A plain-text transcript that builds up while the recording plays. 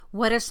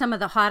What are some of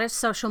the hottest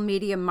social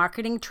media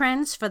marketing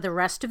trends for the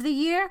rest of the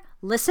year?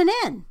 Listen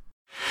in.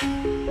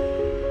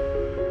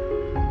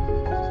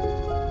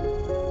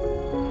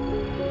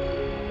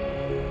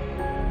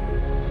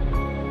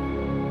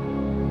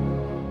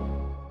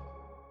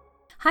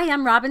 Hi,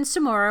 I'm Robin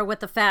Samora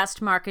with the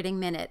Fast Marketing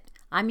Minute.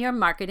 I'm your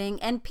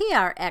marketing and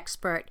PR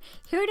expert,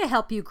 here to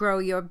help you grow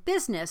your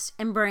business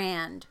and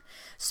brand.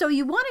 So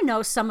you want to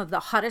know some of the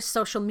hottest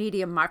social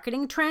media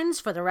marketing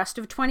trends for the rest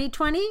of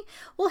 2020?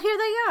 Well, here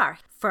they are.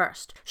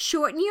 First,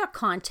 shorten your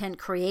content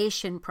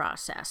creation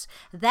process.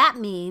 That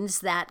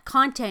means that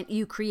content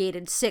you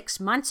created 6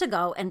 months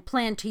ago and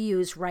plan to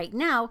use right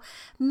now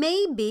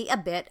may be a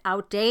bit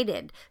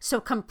outdated. So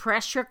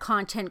compress your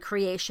content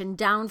creation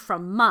down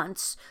from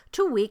months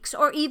to weeks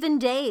or even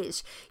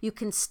days. You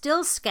can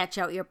still sketch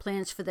out your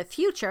plans for the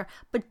future,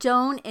 but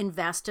don't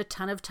invest a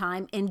ton of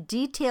time in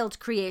detailed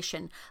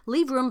creation.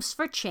 Leave rooms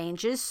for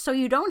changes so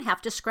you don't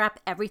have to scrap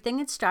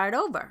everything and start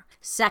over.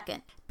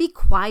 Second, be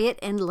quiet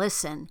and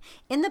listen.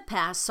 In the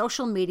past,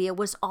 social media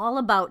was all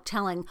about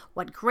telling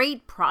what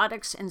great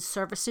products and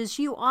services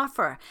you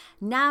offer.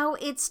 Now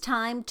it's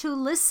time to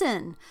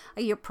listen.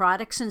 Are your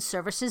products and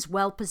services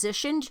well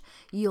positioned?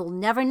 You'll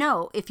never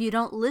know if you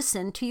don't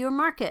listen to your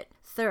market.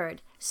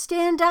 Third,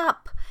 stand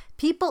up.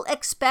 People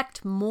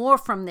expect more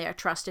from their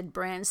trusted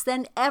brands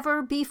than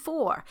ever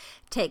before.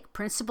 Take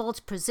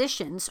principled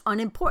positions on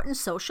important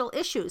social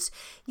issues.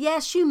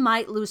 Yes, you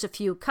might lose a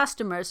few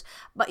customers,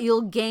 but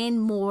you'll gain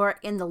more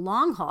in the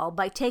long haul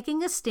by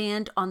taking a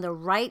stand on the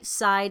right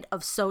side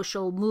of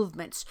social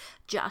movements.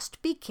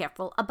 Just be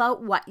careful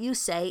about what you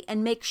say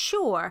and make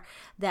sure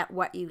that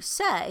what you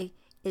say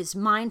is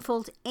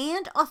mindful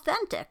and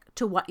authentic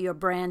to what your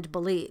brand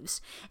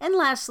believes. And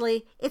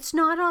lastly, it's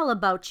not all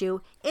about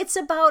you, it's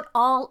about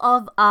all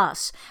of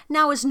us.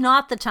 Now is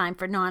not the time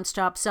for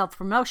nonstop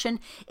self-promotion,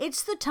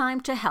 it's the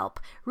time to help.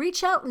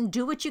 Reach out and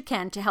do what you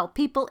can to help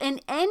people in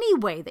any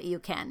way that you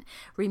can.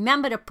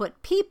 Remember to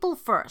put people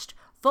first.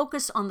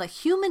 Focus on the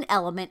human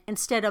element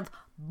instead of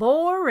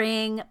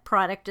boring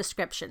product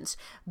descriptions.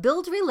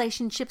 Build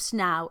relationships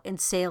now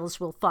and sales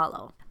will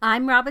follow.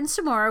 I'm Robin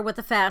Samora with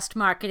the Fast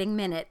Marketing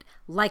Minute.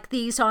 Like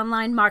these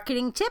online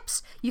marketing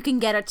tips? You can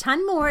get a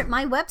ton more at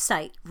my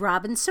website,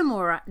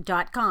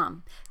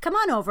 robinsamora.com. Come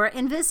on over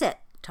and visit.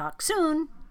 Talk soon.